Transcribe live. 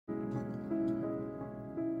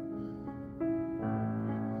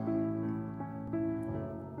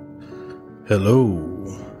Hello,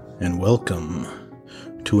 and welcome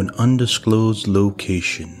to an undisclosed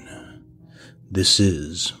location. This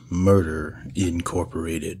is Murder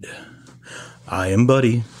Incorporated. I am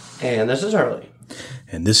Buddy. And this is Harley.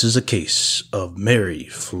 And this is a case of Mary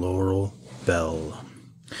Flora Bell.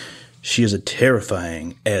 She is as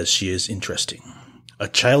terrifying as she is interesting. A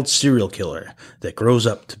child serial killer that grows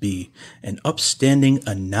up to be an upstanding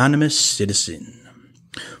anonymous citizen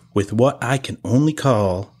with what I can only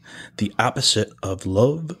call the opposite of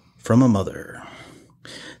love from a mother.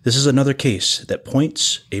 This is another case that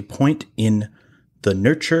points a point in the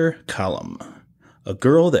nurture column. A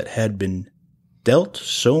girl that had been dealt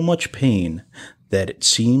so much pain that it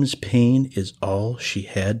seems pain is all she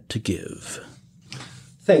had to give.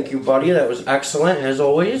 Thank you, buddy. That was excellent, as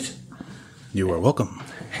always. You are welcome.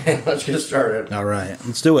 Let's get started. All right,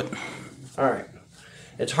 let's do it. All right.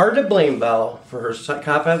 It's hard to blame Belle for her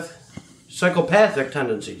psychopathic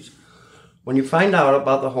tendencies when you find out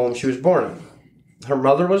about the home she was born in. Her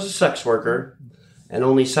mother was a sex worker, and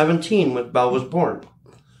only 17 when Belle was born.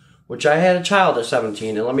 Which I had a child at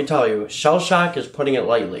 17, and let me tell you, shell shock is putting it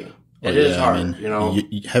lightly. It is hard, you know.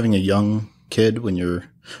 Having a young kid when you're,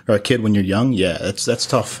 or a kid when you're young, yeah, that's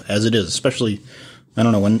tough as it is. Especially, I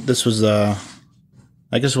don't know when this was. I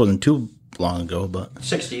guess it wasn't too long ago, but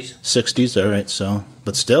 60s. 60s, all right. So,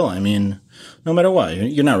 but still, I mean, no matter what,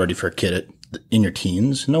 you're not ready for a kid in your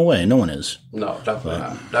teens. No way, no one is. No, definitely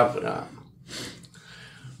not. Definitely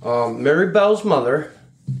not. Mary Bell's mother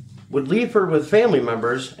would leave her with family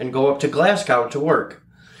members and go up to Glasgow to work.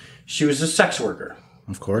 She was a sex worker.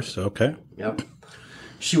 Of course, okay. Yep.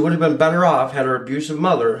 She would have been better off had her abusive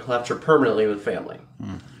mother left her permanently with family.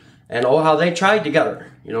 And oh, how they tried to get her.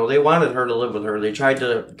 You know, they wanted her to live with her. They tried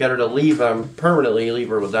to get her to leave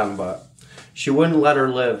her with them, but she wouldn't let her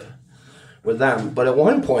live with them. But at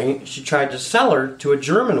one point, she tried to sell her to a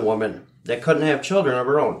German woman that couldn't have children of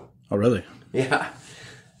her own. Oh, really? Yeah.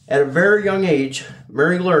 At a very young age,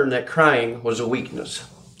 Mary learned that crying was a weakness.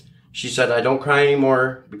 She said, "I don't cry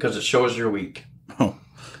anymore because it shows you're weak." Oh.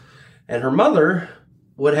 And her mother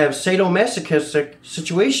would have sadomasochistic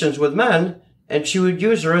situations with men, and she would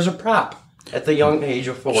use her as a prop at the young age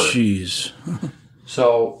of 4. Jeez.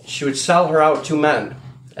 So she would sell her out to men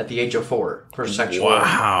at the age of 4 for sexual.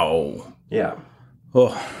 Wow. Yeah.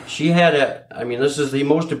 Oh. She had this is the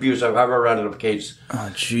most abuse I've ever read in a case. Oh,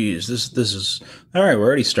 jeez. This is... All right, we're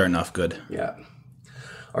already starting off good. Yeah.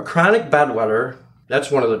 A chronic bedwetter. That's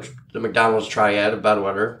one of the McDonald's triad of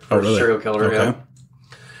bedwetter for a serial killer. Okay. Yeah.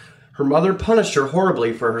 Her mother punished her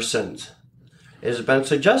horribly for her sins. It has been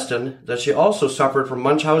suggested that she also suffered from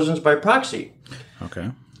Munchausen's by proxy.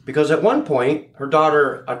 Okay. Because at one point, her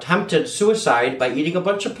daughter attempted suicide by eating a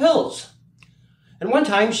bunch of pills. And one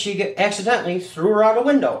time, she accidentally threw her out a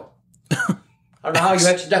window. I don't know how you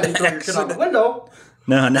accidentally throw your kid out the window.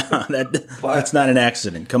 No, that's not an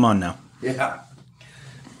accident. Come on now. Yeah.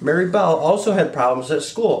 Mary Bell also had problems at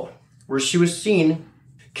school, where she was seen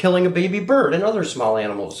killing a baby bird and other small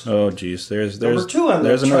animals. Oh, geez. There's Number 2 on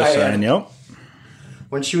there's the another triad. sign, yep.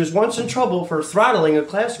 When she was once in trouble for throttling a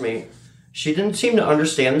classmate, she didn't seem to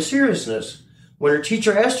understand the seriousness. When her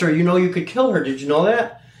teacher asked her, you could kill her, did you know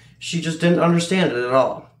that? She just didn't understand it at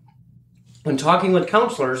all. When talking with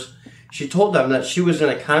counselors, she told them that she was in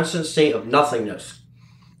a constant state of nothingness.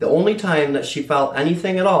 The only time that she felt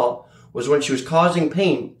anything at all was when she was causing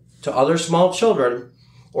pain to other small children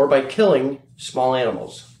or by killing small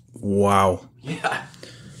animals. Wow. Yeah.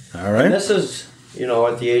 All right. And this is,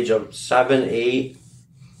 at the age of 7, 8,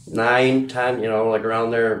 9, 10, like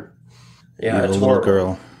around there. Yeah, it's a little horrible.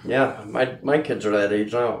 girl. Yeah, my kids are that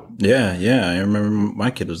age now. Yeah. I remember my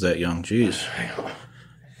kid was that young. Jeez.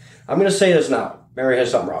 I'm going to say this now. Mary has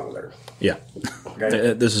something wrong with her. Yeah.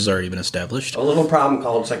 Okay? This has already been established. A little problem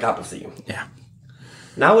called psychopathy. Yeah.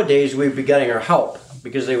 Nowadays, we'd be getting her help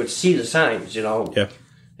because they would see the signs, Yeah.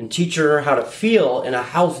 and teach her how to feel in a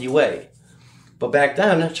healthy way. But back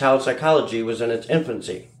then, child psychology was in its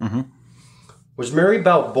infancy. Mm-hmm. Was Mary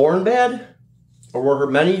Bell born bad? Or were her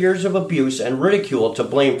many years of abuse and ridicule to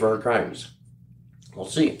blame for her crimes? We'll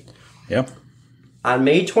see. Yeah. On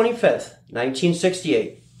May 25th,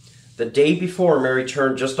 1968, the day before Mary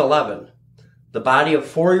turned just 11, the body of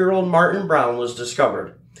 4-year-old Martin Brown was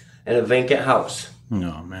discovered in a vacant house.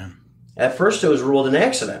 Oh, man. At first, it was ruled an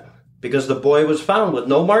accident because the boy was found with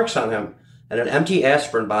no marks on him and an empty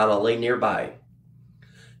aspirin bottle lay nearby.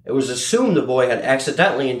 It was assumed the boy had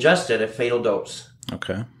accidentally ingested a fatal dose.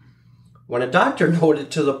 Okay. When a doctor noted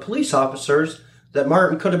to the police officers that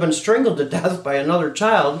Martin could have been strangled to death by another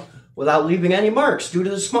child without leaving any marks due to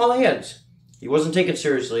the small hands, he wasn't taken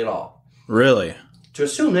seriously at all. Really? To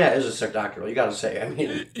assume that is a sick doctor, you got to say. I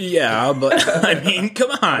mean, Yeah, but I mean,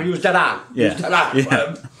 come on. he was dead on. He was dead on.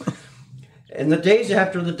 Yeah. In the days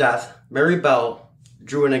after the death, Mary Bell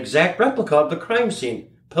drew an exact replica of the crime scene,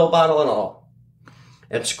 pill bottle and all,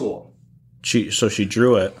 at school. So she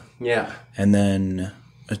drew it. Yeah. And then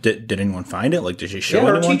did anyone find it? Like, did she show Yeah,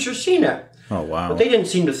 her anyone? teacher seen it. Oh, wow. But they didn't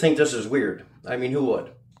seem to think this is weird. I mean, who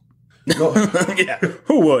would? No, Yeah.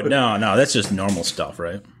 Who would? No, that's just normal stuff,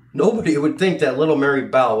 right? nobody would think that little Mary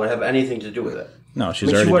Bell would have anything to do with it. No, She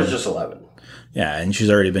was just 11. Yeah, and she's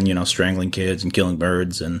already been, strangling kids and killing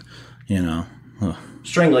birds and,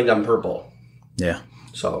 Strangling them purple. Yeah.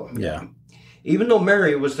 So, Yeah. even though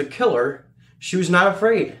Mary was the killer, she was not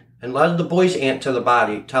afraid and led the boy's aunt to the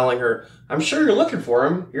body, telling her, "I'm sure you're looking for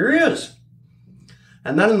him. Here he is."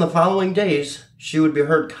 And then in the following days, she would be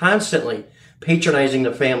heard constantly patronizing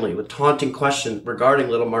the family with taunting questions regarding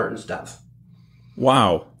little Martin's death.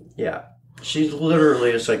 Wow. Yeah, she's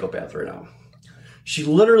literally a psychopath right now. She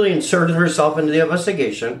literally inserted herself into the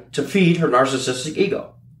investigation to feed her narcissistic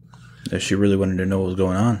ego. She really wanted to know what was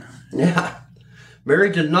going on. Yeah.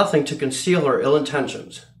 Mary did nothing to conceal her ill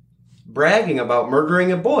intentions, bragging about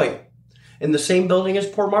murdering a boy in the same building as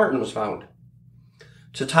poor Martin was found.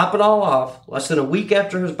 To top it all off, less than a week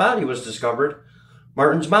after his body was discovered,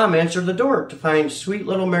 Martin's mom answered the door to find sweet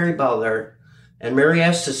little Mary Bell there, and Mary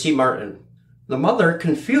asked to see Martin. The mother,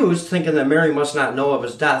 confused, thinking that Mary must not know of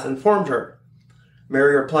his death, informed her.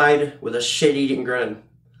 Mary replied with a shit-eating grin,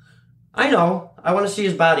 "I know. I want to see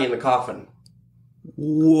his body in the coffin."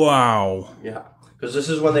 Wow. Yeah, because this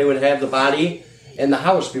is when they would have the body in the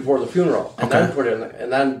house before the funeral, and then put it in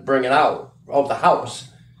and then bring it out of the house.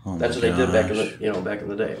 Oh, that's what they did back in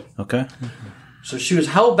the day. Okay. So she was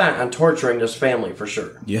hell bent on torturing this family for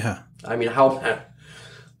sure. Yeah. I mean, hell bent.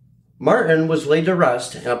 Martin was laid to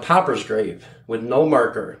rest in a pauper's grave with no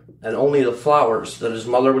marker and only the flowers that his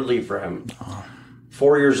mother would leave for him.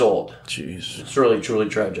 4 years old. Jeez. It's really, truly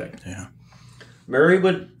tragic. Yeah. Mary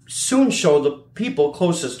would soon show the people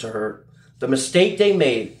closest to her the mistake they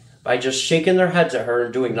made by just shaking their heads at her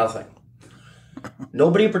and doing nothing.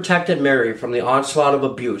 Nobody protected Mary from the onslaught of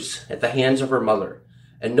abuse at the hands of her mother,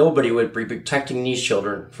 and nobody would be protecting these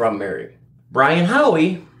children from Mary. Brian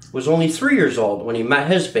Howie was only 3 years old when he met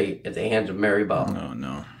his fate at the hands of Mary Bell. Oh,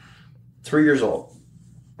 no. 3 years old.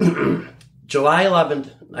 July 11th,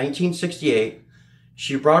 1968,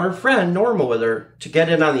 she brought her friend Norma with her to get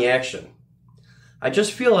in on the action. I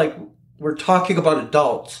just feel like we're talking about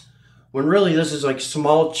adults when really this is like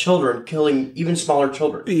small children killing even smaller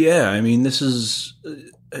children. Yeah, I mean, this is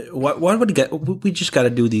why would it get? We just got to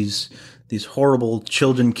do these horrible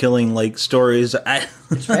children killing like stories.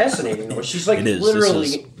 It's fascinating. Though. She's like it is.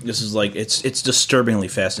 literally. This is like it's disturbingly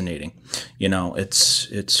fascinating.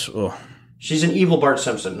 It's. Oh. She's an evil Bart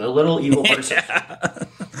Simpson, a little evil Bart Simpson.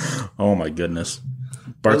 Oh my goodness,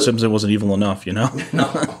 Bart Simpson wasn't evil enough, No.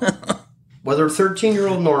 Whether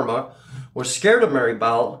 13-year-old Norma was scared of Mary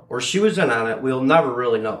Bell or she was in on it, we'll never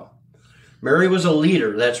really know. Mary was a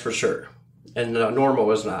leader, that's for sure, and Norma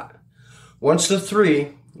was not. Once the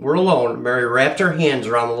three were alone, Mary wrapped her hands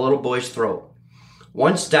around the little boy's throat.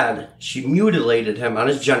 Once dead, she mutilated him on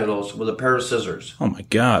his genitals with a pair of scissors. Oh my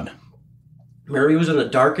God. Mary was in the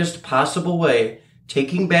darkest possible way,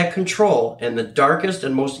 taking back control, and the darkest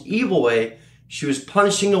and most evil way, she was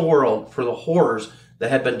punishing the world for the horrors that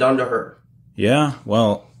had been done to her. Yeah,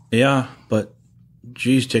 well, yeah, but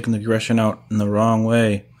geez, taking the aggression out in the wrong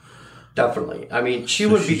way. Definitely. I mean, she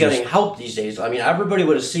would be getting help these days. I mean, everybody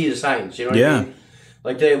would have seen the signs, you know what I mean?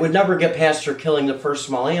 Like, they would never get past her killing the first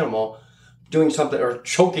small animal, doing something, or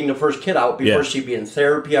choking the first kid out before she'd be in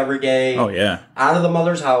therapy every day. Oh, yeah. Out of the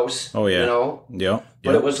mother's house. Oh, yeah. You know? Yeah.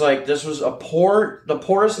 But it was like, this was the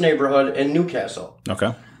poorest neighborhood in Newcastle.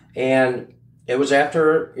 Okay. And it was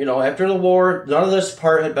after the war, none of this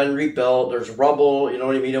part had been rebuilt. There's rubble, you know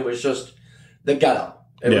what I mean? It was just the ghetto.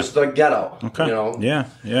 It was the ghetto. Okay. You know?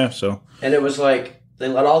 Yeah, so. And it was like, they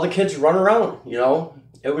let all the kids run around, you know?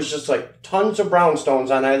 It was just like tons of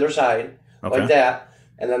brownstones on either side, like that.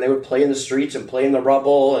 And then they would play in the streets and play in the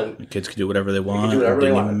rubble. And the kids could do whatever they want. They could do whatever it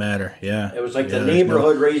didn't they wanted. even matter. Yeah. It was like the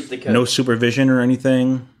neighborhood raised the kids. No supervision or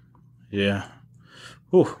anything. Yeah.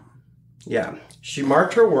 Whew. Yeah. She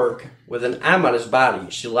marked her work with an M on his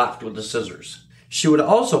body she left with the scissors. She would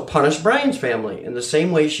also punish Brian's family in the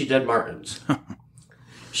same way she did Martin's.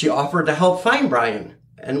 She offered to help find Brian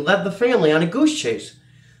and led the family on a goose chase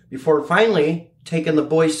before finally taking the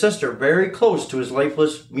boy's sister very close to his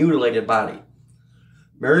lifeless, mutilated body.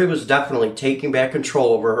 Mary was definitely taking back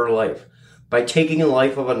control over her life by taking the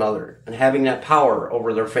life of another and having that power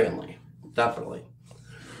over their family. Definitely.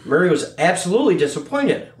 Mary was absolutely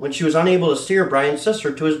disappointed when she was unable to steer Brian's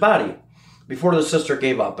sister to his body before the sister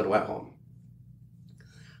gave up and went home.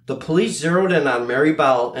 The police zeroed in on Mary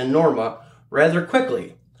Bell and Norma rather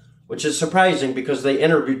quickly, which is surprising because they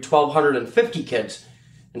interviewed 1,250 kids,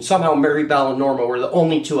 and somehow Mary Bell and Norma were the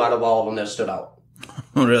only two out of all of them that stood out.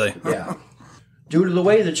 Oh, really? Yeah. Due to the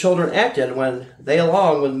way the children acted when they,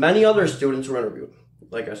 along with many other students, were interviewed.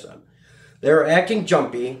 Like I said, they were acting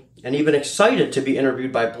jumpy and even excited to be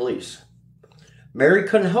interviewed by police. Mary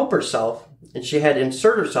couldn't help herself, and she had to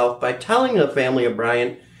insert herself by telling the family of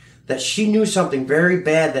Brian that she knew something very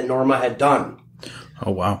bad that Norma had done.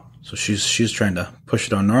 Oh, wow. So she's trying to push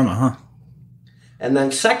it on Norma, huh? And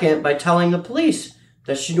then second, by telling the police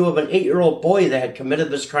that she knew of an 8-year-old boy that had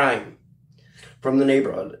committed this crime from the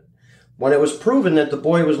neighborhood. When it was proven that the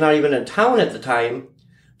boy was not even in town at the time,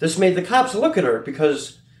 this made the cops look at her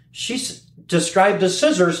because she described the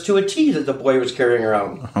scissors to a T that the boy was carrying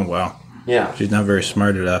around. Oh, wow. Yeah. She's not very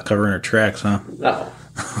smart at covering her tracks, huh? No.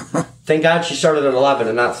 Thank God she started at 11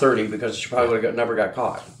 and not 30 because she probably would have never got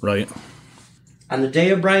caught. Right. On the day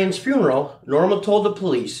of Brian's funeral, Norma told the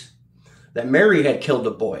police that Mary had killed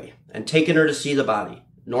the boy and taken her to see the body.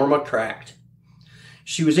 Norma cracked.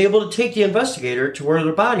 She was able to take the investigator to where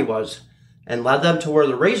the body was and led them to where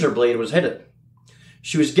the razor blade was hidden.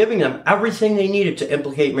 She was giving them everything they needed to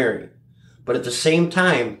implicate Mary, but at the same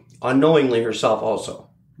time, unknowingly herself also.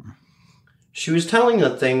 She was telling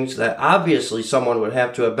them things that obviously someone would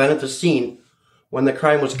have to have been at the scene when the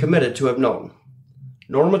crime was committed to have known.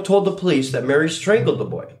 Norma told the police that Mary strangled the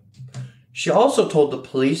boy. She also told the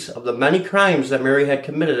police of the many crimes that Mary had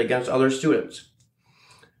committed against other students.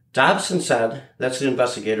 Dobson said, that's the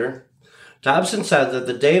investigator, Dobson said that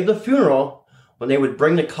the day of the funeral, when they would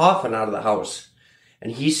bring the coffin out of the house,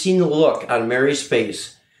 and he seen the look on Mary's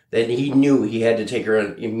face, that he knew he had to take her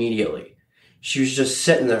in immediately. She was just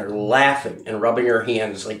sitting there laughing and rubbing her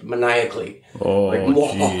hands like maniacally. Oh, like,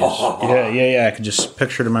 jeez. Yeah. I can just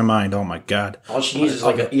picture it in my mind. Oh, my God. All she needs is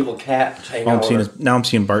like an evil cat to hang out with her. Now I'm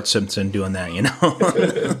seeing Bart Simpson doing that, you know?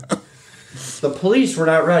 The police were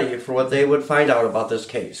not ready for what they would find out about this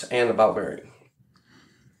case and about Mary.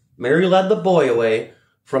 Mary led the boy away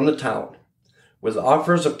from the town with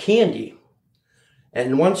offers of candy.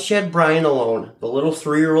 And once she had Brian alone, the little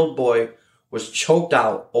 3-year-old boy was choked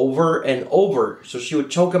out over and over. So she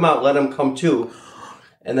would choke him out, let him come to,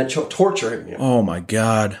 and then torture him. You know? Oh, my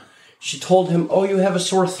God. She told him, oh, you have a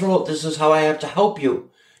sore throat. This is how I have to help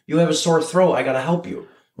you. You have a sore throat. I got to help you.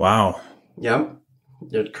 Wow. Yep.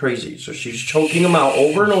 They're crazy. So she's choking him out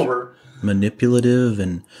over and over. Manipulative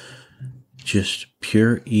and just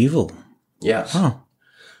pure evil. Yes. Huh.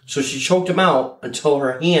 So she choked him out until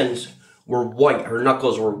her hands were white. Her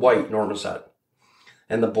knuckles were white, Norma said.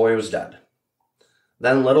 And the boy was dead.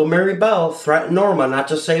 Then little Mary Bell threatened Norma not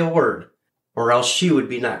to say a word, or else she would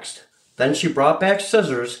be next. Then she brought back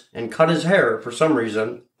scissors and cut his hair for some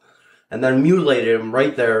reason, and then mutilated him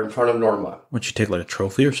right there in front of Norma. Would she take like a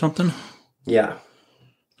trophy or something? Yeah.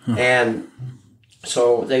 Huh. And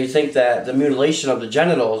so they think that the mutilation of the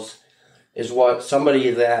genitals is what somebody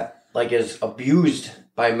that like is abused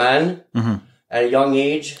by men at a young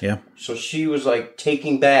age. Yeah. So she was like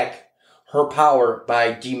taking back her power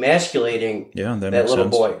by demasculating that little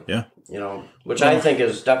boy. Yeah. You know, which I think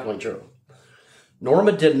is definitely true.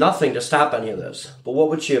 Norma did nothing to stop any of this, but what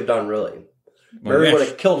would she have done really? Mary would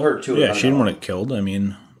have killed her too. Yeah, she didn't want it killed. I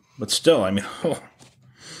mean, but still, I mean,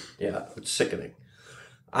 yeah, it's sickening.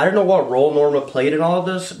 I don't know what role Norma played in all of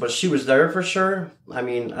this, but she was there for sure. I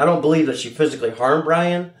mean, I don't believe that she physically harmed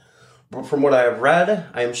Brian, but from what I have read,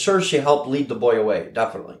 I am sure she helped lead the boy away,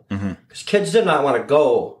 definitely. Because kids did not want to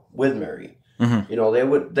go with Mary. You know,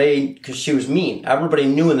 because she was mean. Everybody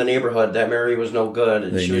knew in the neighborhood that Mary was no good,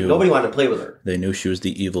 and nobody wanted to play with her. They knew she was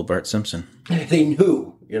the evil Bart Simpson. They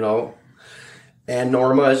knew, you know. And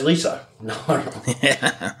Norma is Lisa. No.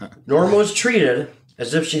 Norma was treated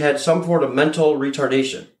as if she had some sort of mental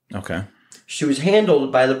retardation. Okay. She was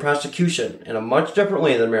handled by the prosecution in a much different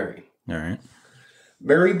way than Mary. All right.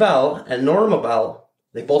 Mary Bell and Norma Bell,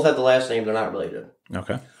 they both had the last name, they're not related.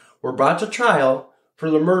 Okay. Were brought to trial for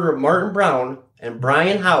the murder of Martin Brown and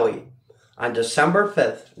Brian Howie on December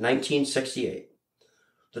 5th, 1968.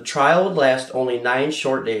 The trial would last only 9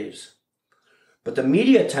 short days. But the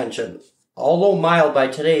media attention, although mild by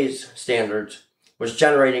today's standards, was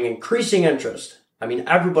generating increasing interest. I mean,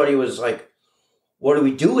 everybody was like, what do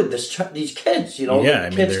we do with these kids? You know,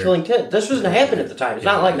 kids killing kids. This wasn't happening at the time. It's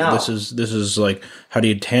not like now. This is like, how do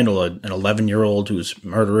you handle an 11-year-old who's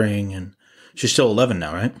murdering? And she's still 11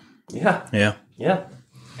 now, right? Yeah. Yeah. Yeah.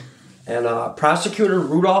 And prosecutor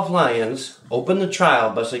Rudolph Lyons opened the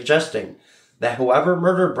trial by suggesting that whoever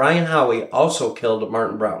murdered Brian Howie also killed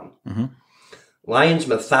Martin Brown. Mm-hmm. Lyons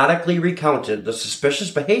methodically recounted the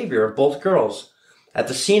suspicious behavior of both girls at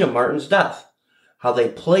the scene of Martin's death, how they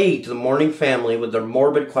plagued the mourning family with their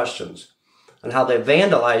morbid questions, and how they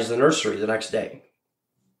vandalized the nursery the next day,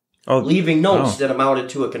 leaving notes that amounted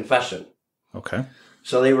to a confession. Okay.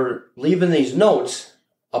 So they were leaving these notes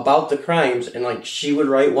about the crimes, and like she would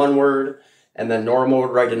write one word, and then Norma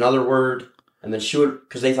would write another word, and then she would,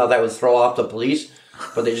 because they thought that would throw off the police,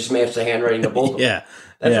 but they just matched the handwriting to both of them. Yeah.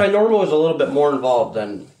 That's why Norma was a little bit more involved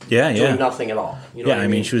than doing nothing at all. You know what I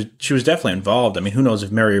mean? She was definitely involved. I mean, who knows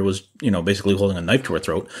if Mary was, basically holding a knife to her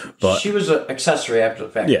throat. But she was an accessory after the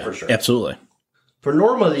fact, for sure. Absolutely. For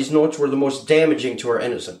Norma, these notes were the most damaging to her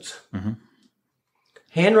innocence. Mm-hmm.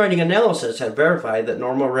 Handwriting analysis had verified that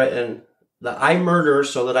Norma written that I murder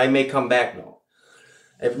so that I may come back now.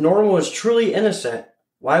 If Norma was truly innocent,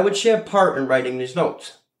 why would she have part in writing these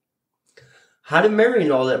notes? How did Mary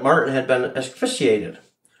know that Martin had been asphyxiated?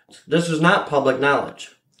 This was not public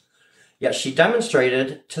knowledge. Yet she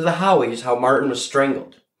demonstrated to the Howies how Martin was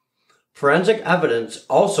strangled. Forensic evidence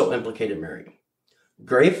also implicated Mary.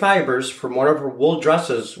 Gray fibers from one of her wool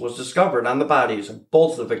dresses was discovered on the bodies of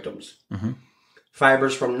both the victims. Mm-hmm.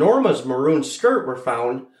 Fibers from Norma's maroon skirt were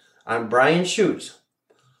found on Brian's shoes.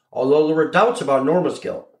 Although there were doubts about Norma's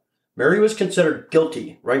guilt, Mary was considered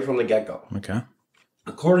guilty right from the get-go. Okay.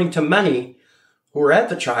 According to many who were at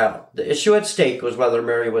the trial, the issue at stake was whether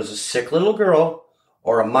Mary was a sick little girl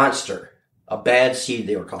or a monster, a bad seed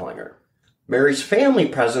they were calling her. Mary's family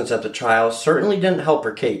presence at the trial certainly didn't help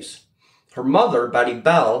her case. Her mother, Betty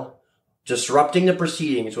Bell, disrupting the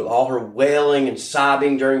proceedings with all her wailing and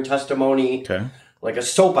sobbing during testimony, like a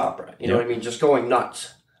soap opera, you know what I mean, just going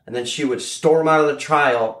nuts. And then she would storm out of the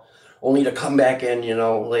trial only to come back in,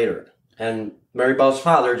 later. And Mary Bell's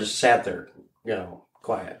father just sat there,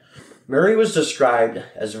 quiet. Mary was described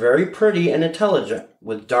as very pretty and intelligent,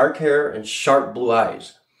 with dark hair and sharp blue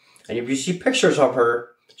eyes. And if you see pictures of her,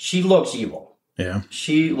 she looks evil. Yeah.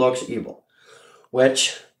 She looks evil.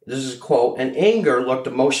 Which, this is a quote, and anger looked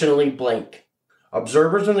emotionally blank.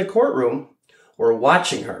 Observers in the courtroom were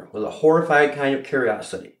watching her with a horrified kind of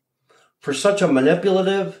curiosity. For such a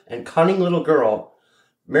manipulative and cunning little girl,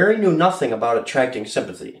 Mary knew nothing about attracting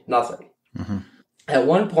sympathy. Nothing. Mm-hmm. At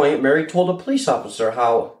one point, Mary told a police officer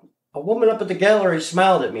how a woman up at the gallery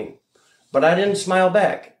smiled at me, but I didn't smile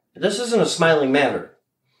back. This isn't a smiling matter.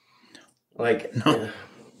 No.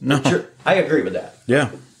 I agree with that.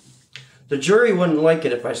 Yeah. The jury wouldn't like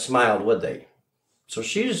it if I smiled, would they? So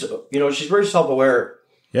she's very self-aware.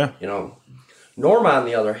 Yeah. Norma, on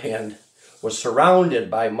the other hand, was surrounded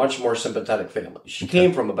by a much more sympathetic family. She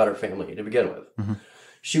came from a better family to begin with. Mm-hmm.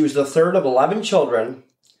 She was the third of 11 children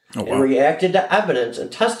and reacted to evidence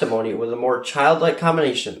and testimony with a more childlike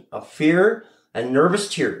combination of fear and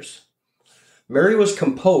nervous tears. Mary was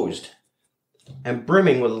composed and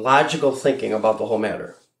brimming with logical thinking about the whole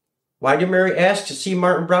matter. Why did Mary ask to see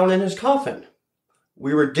Martin Brown in his coffin?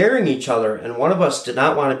 We were daring each other, and one of us did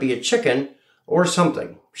not want to be a chicken or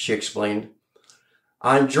something, she explained.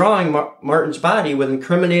 On drawing Martin's body with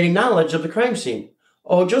incriminating knowledge of the crime scene.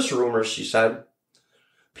 Oh, just rumors, she said.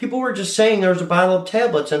 People were just saying there was a bottle of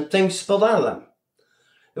tablets and things spilled out of them.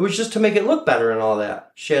 It was just to make it look better and all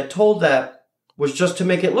that. She had told the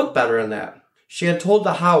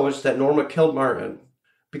Howes that Norma killed Martin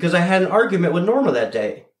because I had an argument with Norma that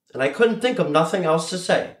day, and I couldn't think of nothing else to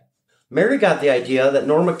say. Mary got the idea that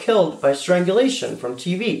Norma killed by strangulation from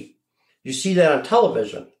TV. You see that on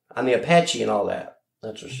television, on the Apache and all that.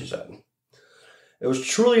 That's what she said. It was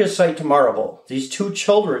truly a sight to marvel. These two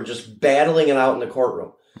children just battling it out in the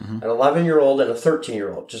courtroom. Mm-hmm. An 11-year-old and a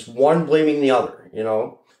 13-year-old. Just one blaming the other,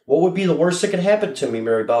 What would be the worst that could happen to me,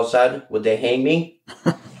 Mary Bell said. Would they hang me?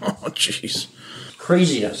 Oh, jeez.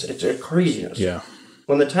 Craziness. It's a craziness. Yeah.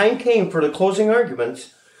 When the time came for the closing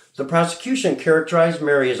arguments, the prosecution characterized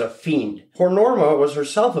Mary as a fiend. Poor Norma was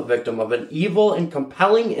herself a victim of an evil and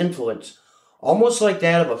compelling influence, almost like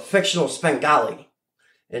that of a fictional Svengali.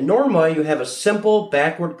 In Norma, you have a simple,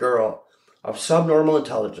 backward girl of subnormal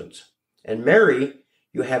intelligence. In Mary,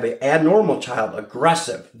 you have an abnormal child,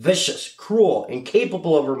 aggressive, vicious, cruel,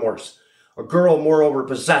 incapable of remorse. A girl, moreover,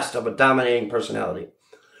 possessed of a dominating personality,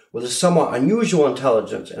 with a somewhat unusual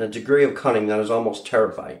intelligence and a degree of cunning that is almost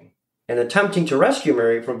terrifying. In attempting to rescue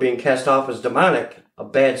Mary from being cast off as demonic, a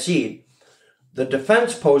bad seed, the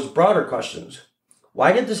defense posed broader questions.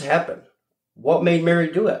 Why did this happen? What made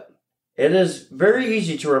Mary do it? It is very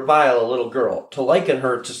easy to revile a little girl, to liken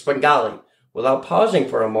her to Svengali, without pausing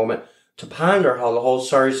for a moment to ponder how the whole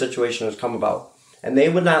sorry situation has come about. And they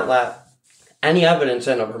would not let any evidence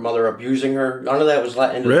in of her mother abusing her. None of that was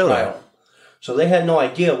let into the trial. So they had no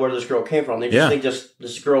idea where this girl came from. They just think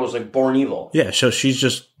this girl was like born evil. Yeah, so she's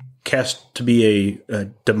just cast to be a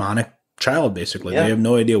demonic child, basically. They have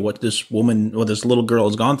no idea what this little girl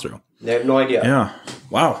has gone through. They have no idea. Yeah.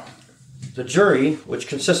 Wow. The jury, which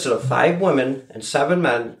consisted of 5 women and 7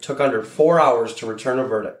 men, took under 4 hours to return a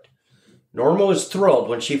verdict. Norma was thrilled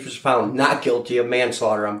when she was found not guilty of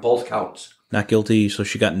manslaughter on both counts. Not guilty, so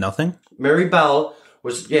she got nothing? Mary Bell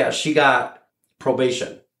she got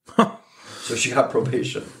probation. So she got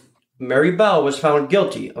probation. Mary Bell was found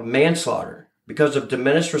guilty of manslaughter because of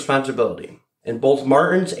diminished responsibility in both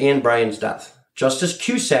Martin's and Brian's death. Justice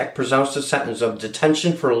Cusack pronounced a sentence of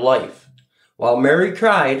detention for life. While Mary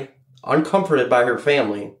cried, uncomforted by her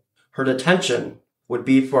family, her detention would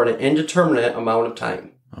be for an indeterminate amount of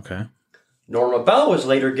time. Okay. Norma Bell was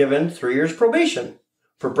later given 3 years probation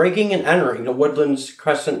for breaking and entering the Woodlands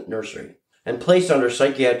Crescent Nursery and placed under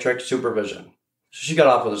psychiatric supervision. So she got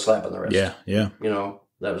off with a slap on the wrist. Yeah.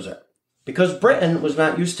 That was it. Because Britain was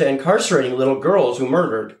not used to incarcerating little girls who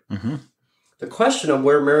murdered, the question of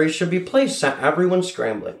where Mary should be placed sent everyone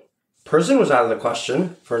scrambling. Prison was out of the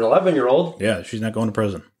question for an 11-year-old. Yeah, she's not going to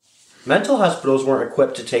prison. Mental hospitals weren't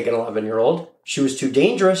equipped to take an 11-year-old. She was too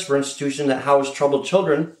dangerous for institutions that housed troubled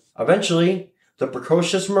children. Eventually, the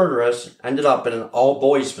precocious murderess ended up in an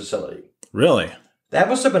all-boys facility. Really? That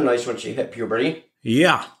must have been nice when she hit puberty.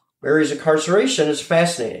 Yeah. Mary's incarceration is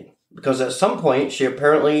fascinating because at some point she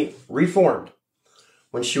apparently reformed.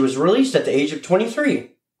 When she was released at the age of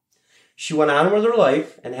 23, she went on with her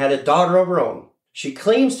life and had a daughter of her own. She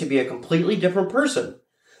claims to be a completely different person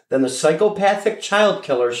than the psychopathic child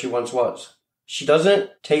killer she once was. She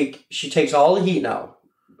takes all the heat now.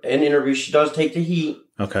 In interviews, she does take the heat.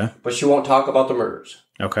 Okay. But she won't talk about the murders.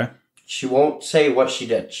 Okay. She won't say what she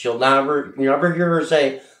did. You never hear her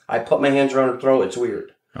say, I put my hands around her throat, it's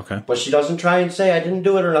weird. Okay. But she doesn't try and say, I didn't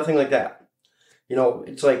do it or nothing like that.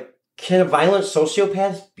 It's like, can a violent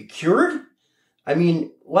sociopath be cured? I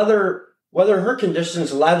mean, whether her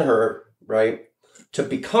conditions led her, right, to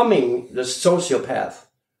becoming this sociopath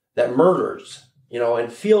that murders,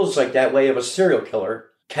 and feels like that way of a serial killer,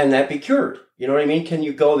 can that be cured? You know what I mean? Can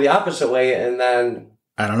you go the opposite way and then...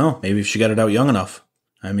 I don't know. Maybe if she got it out young enough.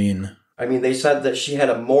 I mean, they said that she had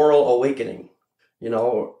a moral awakening.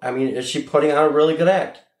 Is she putting on a really good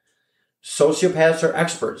act? Sociopaths are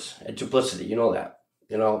experts at duplicity. You know that.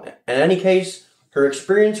 In any case, her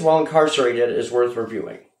experience while incarcerated is worth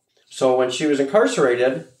reviewing. So when she was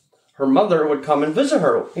incarcerated, her mother would come and visit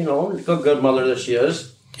her. The good mother that she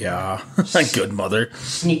is. Yeah, good mother.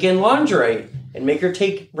 Sneak in lingerie and make her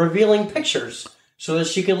take revealing pictures so that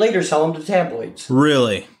she could later sell them to tabloids.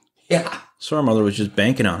 Really? Yeah. So her mother was just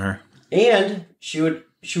banking on her. And she would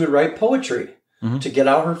write poetry to get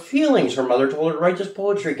out her feelings. Her mother told her to write this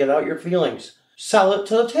poetry, get out your feelings. Sell it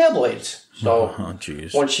to the tabloids. So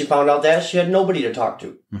once she found out that, she had nobody to talk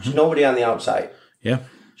to. She's nobody on the outside. Yeah.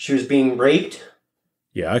 She was being raped.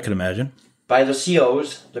 Yeah, I could imagine. By the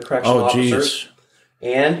COs, the correctional officers. Geez.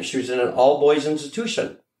 And she was in an all-boys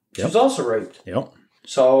institution. She was also raped. Yep.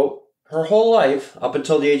 So her whole life, up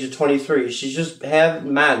until the age of 23, she's just had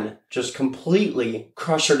men just completely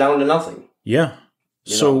crush her down to nothing. Yeah.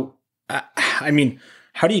 So, I mean,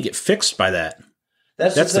 how do you get fixed by that?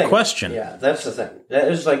 That's the question. Yeah, that's the thing. That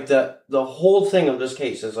is like the whole thing of this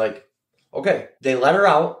case is like, okay, they let her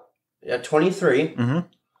out at 23.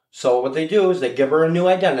 So what they do is they give her a new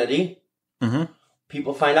identity.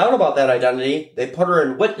 People find out about that identity. They put her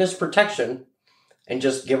in witness protection and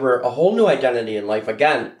just give her a whole new identity in life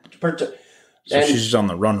again. So she's on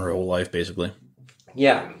the run her whole life, basically.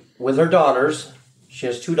 Yeah. With her daughters. She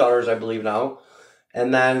has 2 daughters, I believe, now.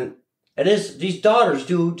 And then these daughters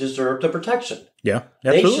do deserve the protection. Yeah,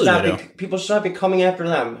 absolutely. People should not be coming after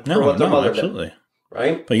them for what their mother did.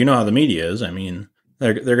 Right? But you know how the media is. I mean,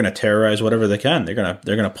 they're going to terrorize whatever they can. They're going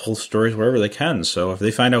to pull stories wherever they can. So if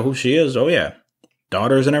they find out who she is, oh yeah,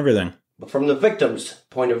 daughters and everything. But from the victim's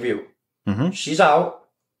point of view, she's out.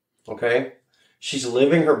 Okay, she's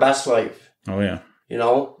living her best life. Oh yeah.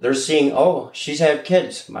 They're seeing, she's had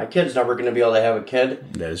kids. My kid's never going to be able to have a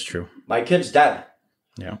kid. That is true. My kid's dead.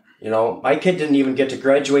 Yeah. My kid didn't even get to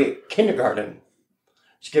graduate kindergarten.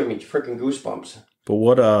 It's giving me freaking goosebumps. But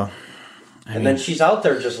what, then she's out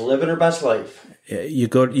there just living her best life. You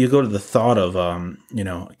go to the thought of,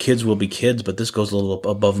 kids will be kids, but this goes a little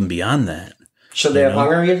above and beyond that. Should they have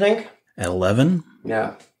hung her, you think? At 11?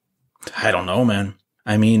 Yeah. I don't know, man.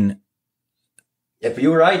 I mean, if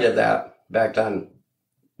you or I did that back then,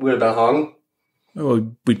 we would have been hung.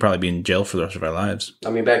 Well, we'd probably be in jail for the rest of our lives. I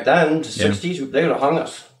mean, back then, the 60s, they would have hung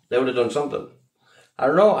us. They would have done something. I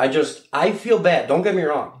don't know. I feel bad. Don't get me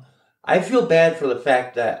wrong. I feel bad for the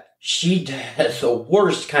fact that she has the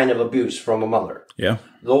worst kind of abuse from a mother. Yeah.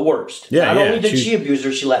 The worst. Yeah, Not only did she abuse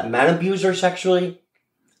her, she let men abuse her sexually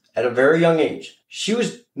at a very young age. She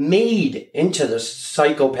was made into this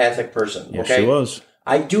psychopathic person. Yes, okay? she was.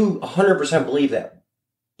 I do 100% believe that.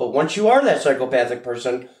 But once you are that psychopathic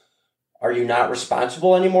person, are you not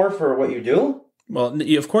responsible anymore for what you do? Well,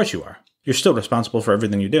 of course you are. You're still responsible for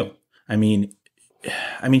everything you do. I mean,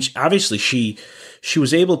 obviously she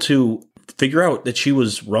was able to figure out that she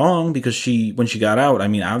was wrong because when she got out, I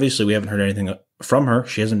mean, obviously we haven't heard anything from her.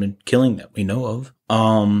 She hasn't been killing that we know of.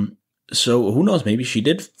 So who knows? Maybe she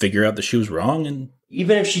did figure out that she was wrong. And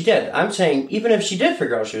even if she did, I'm saying, even if she did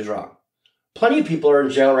figure out she was wrong, plenty of people are in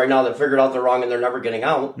jail right now that figured out they're wrong and they're never getting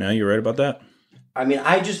out. No, you're right about that. I mean,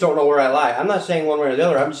 I just don't know where I lie. I'm not saying one way or the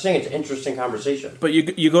other. I'm just saying it's an interesting conversation. But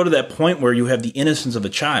you go to that point where you have the innocence of a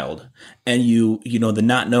child, and you know the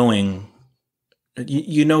not knowing.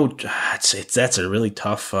 That's a really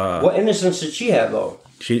tough. What innocence did she have though?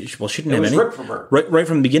 She didn't have it was any. ripped from her. Right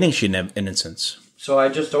from the beginning, she didn't have innocence. So I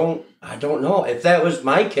don't know. If that was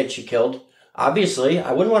my kid she killed, obviously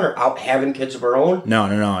I wouldn't want her out having kids of her own. No,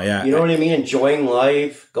 yeah. You know what I mean? Enjoying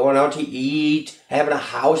life, going out to eat, having a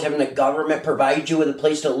house, having the government provide you with a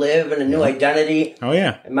place to live and a new identity. Oh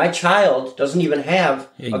yeah. And my child doesn't even have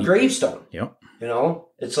a gravestone. Yep. You know,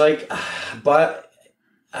 it's like, but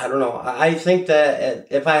I don't know. I think that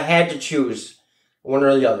if I had to choose one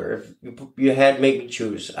or the other, if you had to make me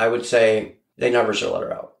choose, I would say they never should let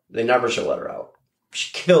her out. They never should let her out.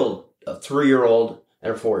 She killed a 3-year-old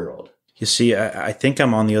and a 4-year-old. You see, I think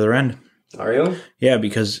I'm on the other end. Are you? Yeah,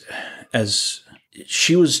 because as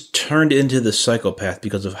she was turned into the psychopath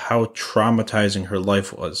because of how traumatizing her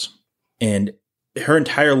life was. And her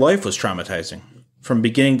entire life was traumatizing from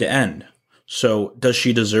beginning to end. So does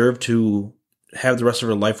she deserve to have the rest of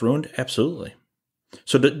her life ruined? Absolutely.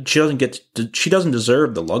 So she doesn't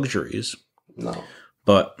deserve the luxuries. No.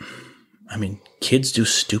 But, I mean, kids do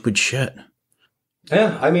stupid shit.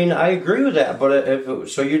 Yeah, I mean, I agree with that. But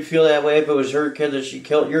so you'd feel that way if it was her kid that she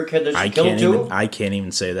killed, your kid that she killed too? I can't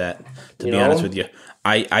even say that, to be honest with you.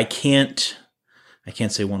 I can't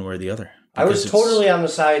say one way or the other. I was totally on the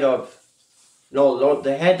side of, no,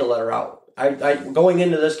 they had to let her out. I going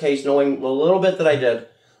into this case, knowing a little bit that I did,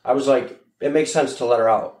 I was like, it makes sense to let her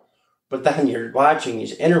out. But then you're watching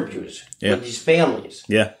these interviews with these families.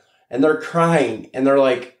 Yeah. And they're crying. And they're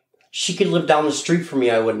like, she could live down the street from me,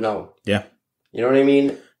 I wouldn't know. Yeah. You know what I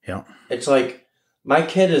mean? Yeah. It's like, my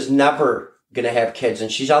kid is never going to have kids.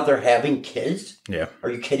 And she's out there having kids? Yeah. Are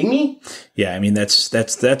you kidding me? Yeah, I mean, that's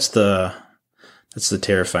the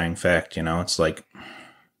terrifying fact, you know? It's like...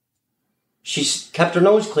 She's kept her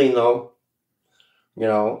nose clean, though. You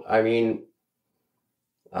know, I mean...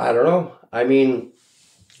 I don't know. I mean,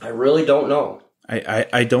 I really don't know.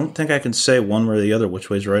 I don't think I can say one way or the other which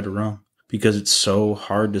way's right or wrong, because it's so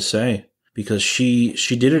hard to say. Because she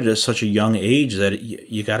did it at such a young age that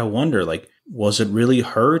you got to wonder, like, was it really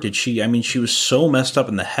her? Did she? I mean, she was so messed up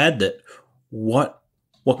in the head that what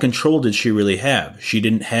control did she really have? She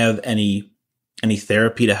didn't have any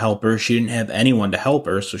therapy to help her. She didn't have anyone to help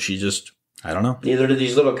her. So she just, I don't know. Neither did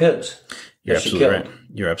these little kids. You're absolutely right.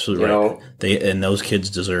 You're absolutely right. And those kids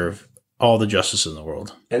deserve all the justice in the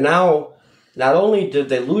world. And now, not only did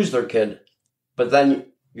they lose their kid, but then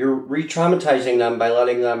you're re-traumatizing them by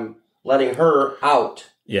letting her out.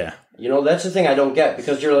 Yeah. You know, that's the thing I don't get,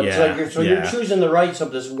 because you're you're choosing the rights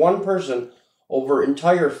of this one person over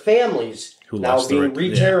entire families who now being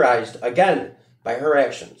re-terrorized again by her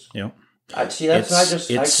actions. Yeah. I just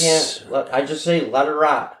say let her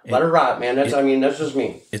rot. Let her rot, man. That's just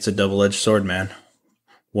me. It's a double-edged sword, man.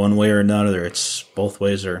 One way or another, it's both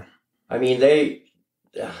ways are. I mean, I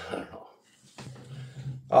don't know.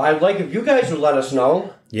 I'd like if you guys would let us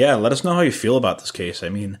know. Yeah, let us know how you feel about this case. I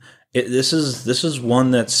mean, this is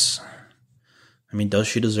one that's. I mean, does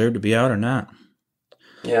she deserve to be out or not?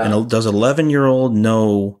 Yeah. And does 11-year-old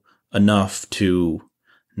know enough to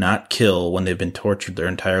not kill when they've been tortured their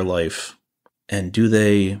entire life? And do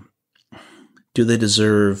they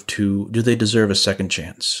deserve a second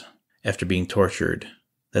chance after being tortured?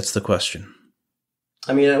 That's the question.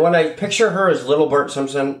 I mean, when I picture her as little Bert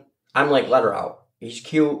Simpson, I'm like, let her out. He's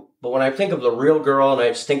cute. But when I think of the real girl and I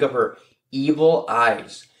just think of her evil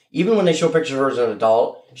eyes, even when they show pictures of her as an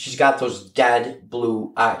adult, she's got those dead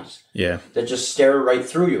blue eyes. Yeah. That just stare right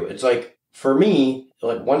through you. It's like, for me,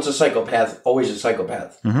 like, once a psychopath, always a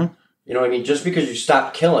psychopath. Mm-hmm. You know what I mean? Just because you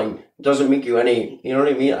stop killing doesn't make you any, you know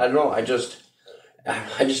what I mean? I don't know. I just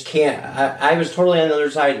can't. I was totally on the other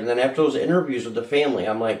side. And then after those interviews with the family,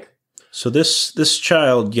 I'm like. So this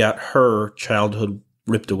child got her childhood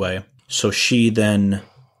ripped away. So she then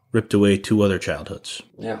ripped away 2 other childhoods.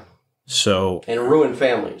 Yeah. So and ruin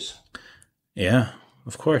families. Yeah,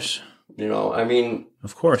 of course. You know, I mean,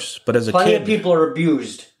 of course. But as a plenty kid, of people are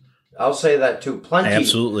abused. I'll say that too. Plenty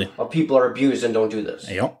absolutely of people are abused and don't do this.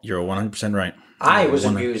 Yep, you're 100% right. I was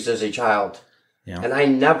abused as a child, and I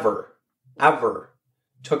never, ever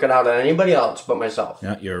took it out on anybody else but myself.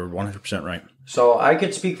 Yeah, you're 100% right. So I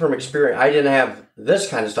could speak from experience. I didn't have this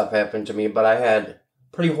kind of stuff happen to me, but I had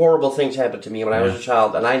pretty horrible things happen to me when I was a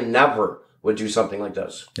child, and I never would do something like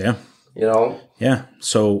this. Yeah. You know? Yeah.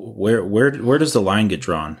 So where does the line get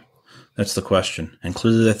drawn? That's the question. And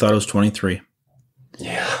clearly they thought it was 23.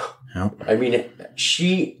 Yeah. Yep. I mean,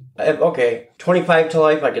 okay, 25 to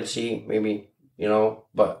life I could see, maybe, you know,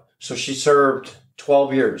 but, so she served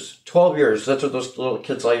 12 years. 12 years, that's what those little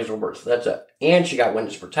kids' lives were worth. That's it. And she got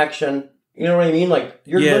witness protection. You know what I mean? Like,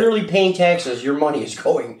 you're literally paying taxes. Your money is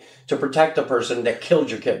going to protect the person that killed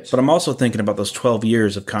your kids. But I'm also thinking about those 12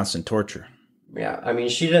 years of constant torture. Yeah, I mean,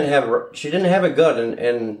 she didn't have it good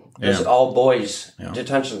in this all boys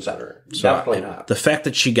detention center. So definitely not. The fact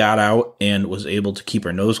that she got out and was able to keep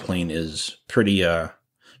her nose clean is pretty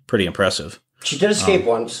impressive. She did escape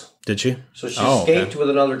once. Did she? So she escaped with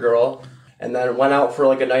another girl, and then went out for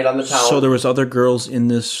like a night on the town. So there was other girls in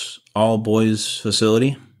this all boys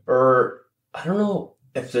facility? Or I don't know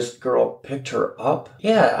if this girl picked her up.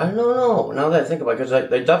 Yeah, I don't know. Now that I think about it, because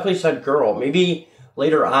they definitely said girl. Maybe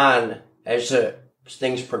later on, as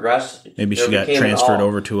things progressed, maybe she got transferred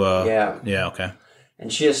over to a... Yeah, okay.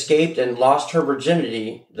 And she escaped and lost her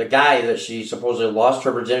virginity. The guy that she supposedly lost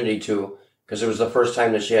her virginity to, because it was the first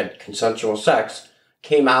time that she had consensual sex,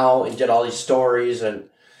 came out and did all these stories and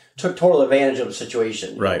took total advantage of the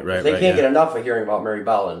situation. Right. They can't get enough of hearing about Mary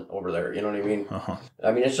Bell over there. You know what I mean?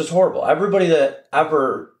 I mean, it's just horrible. Everybody that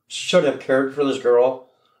ever should have cared for this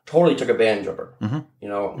girl totally took advantage of her. You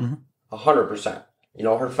know, 100%. You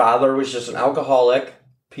know, her father was just an alcoholic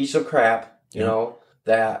piece of crap, you know,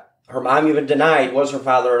 that her mom even denied was her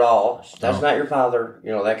father at all. That's not your father, you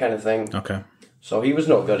know, that kind of thing. Okay. So he was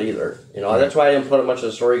no good either. You know, that's why I didn't put much of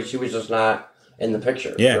the story, because he was just not in the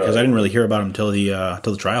picture. Yeah, because I didn't really hear about him until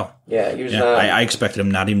the trial. Yeah, he was not. I expected him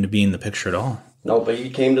not even to be in the picture at all. No, but he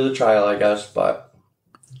came to the trial, I guess. But,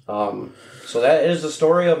 so that is the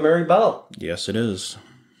story of Mary Bell. Yes, it is.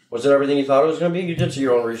 Was it everything you thought it was going to be? You did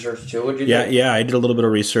your own research too. What did you think? Yeah, I did a little bit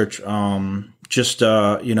of research. Just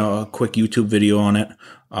you know, a quick YouTube video on it.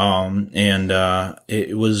 And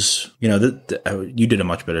it was, you know, you did a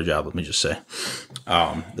much better job. Let me just say.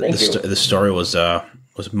 The story was a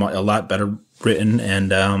lot better written,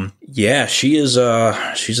 and yeah, she's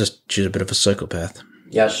a bit of a psychopath.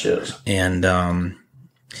 Yes, she is. And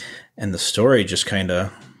the story just kind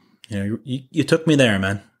of, you know, you took me there,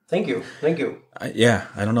 man. Thank you. I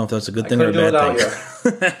don't know if that's a good thing or a bad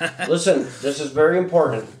thing. Listen, this is very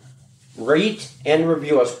important. Rate and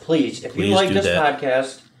review us, please. If you like this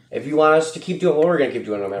podcast, if you want us to keep doing what we're going to keep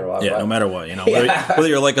doing no matter what. Yeah, no matter what. You know, whether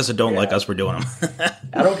you like us or don't like us, we're doing them.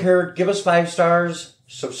 I don't care. Give us 5 stars.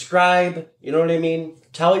 Subscribe. You know what I mean?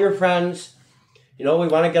 Tell your friends. You know, we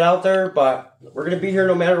want to get out there, but we're going to be here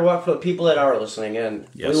no matter what for the people that are listening. And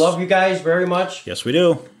we love you guys very much. Yes, we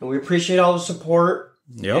do. And we appreciate all the support.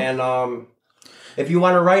 Yep. And if you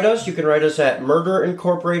want to write us, you can write us at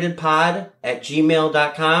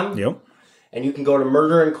murderincorporatedpod@gmail.com. Yep. And you can go to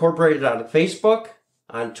Murder Incorporated on Facebook,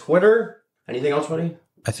 on Twitter. Anything else, buddy?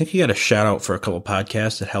 I think you got a shout out for a couple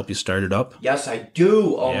podcasts that helped you start it up. Yes, I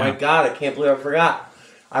do. Oh my God, I can't believe I forgot.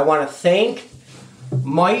 I want to thank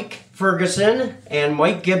Mike Ferguson and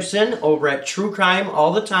Mike Gibson over at True Crime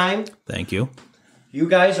All the Time. Thank you. You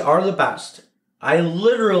guys are the best. I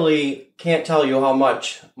literally can't tell you how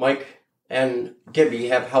much Mike and Gibby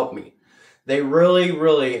have helped me. They really,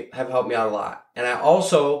 really have helped me out a lot. And I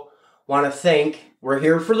also want to thank We're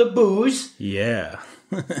Here for the Booze. Yeah.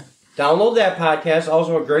 Download that podcast.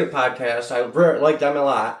 Also a great podcast. I like them a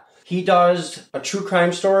lot. He does a true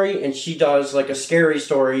crime story, and she does like a scary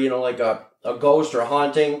story, you know, like a ghost or a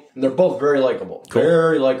haunting. And they're both very likable. Cool.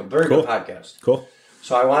 Very likable. Very good podcast. Cool.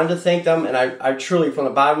 So I wanted to thank them, and I truly, from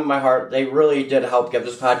the bottom of my heart, they really did help get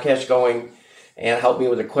this podcast going and help me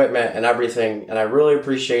with equipment and everything, and I really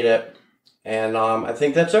appreciate it. And I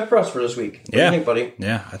think that's it for us for this week. What do you think, buddy?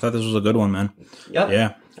 Yeah, I thought this was a good one, man. Yep.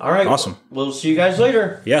 Yeah. All right. Awesome. We'll see you guys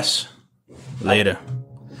later. Yes. Later.